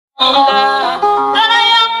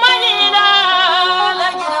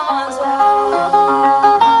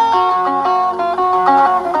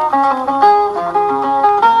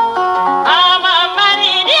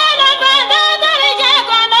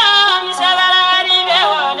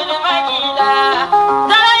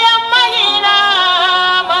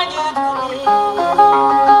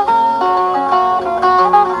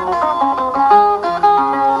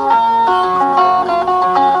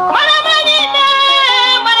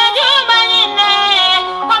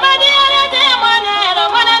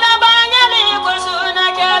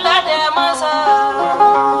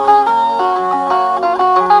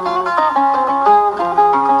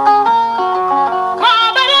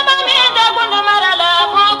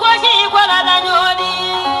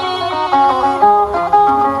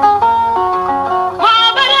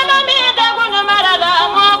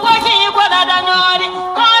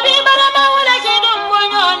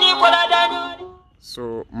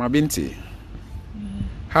So, Mabinti,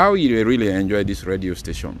 how you really enjoy this radio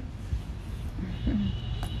station?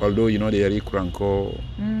 Although you know the Eric Ranko,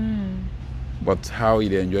 but how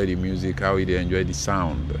you enjoy the music, how you enjoy the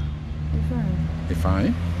sound?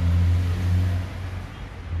 Fine.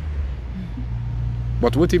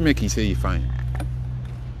 But what it make you say you fine?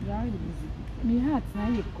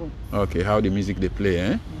 Okay, how the music they play,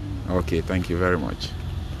 eh? Okay, thank you very much.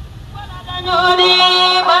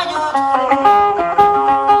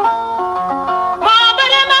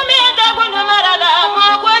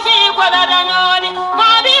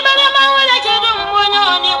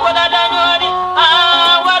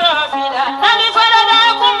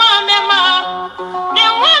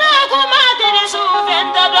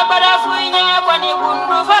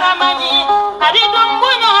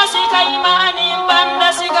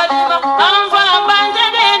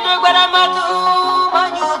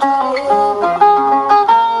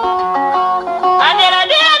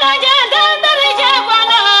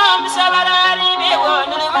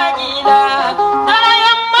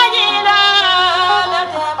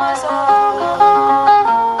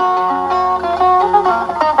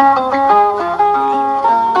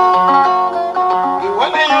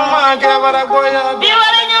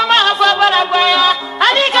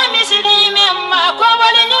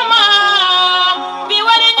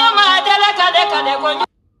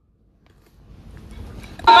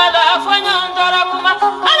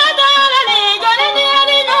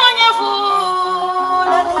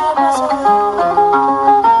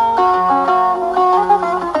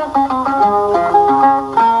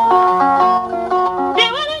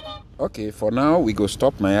 Okay, for now we go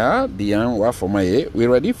stop Maya, Dian wa for my. We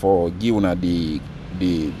ready for give una the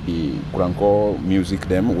Kranko music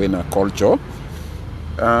them when a culture.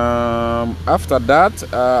 After that,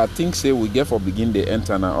 I think say we get for begin the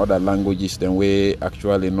enter other languages then we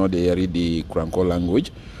actually know they read the Kranko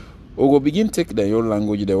language. We go begin take the old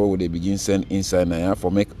language the way they begin send inside Naya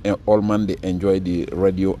for make all man they enjoy the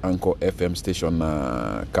radio Anchor FM station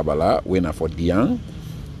Kabbalah when for Dian.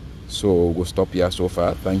 So we'll stop here so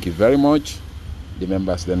far. Thank you very much. The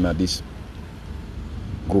members then at this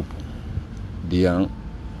group Dian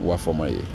Wafomaye.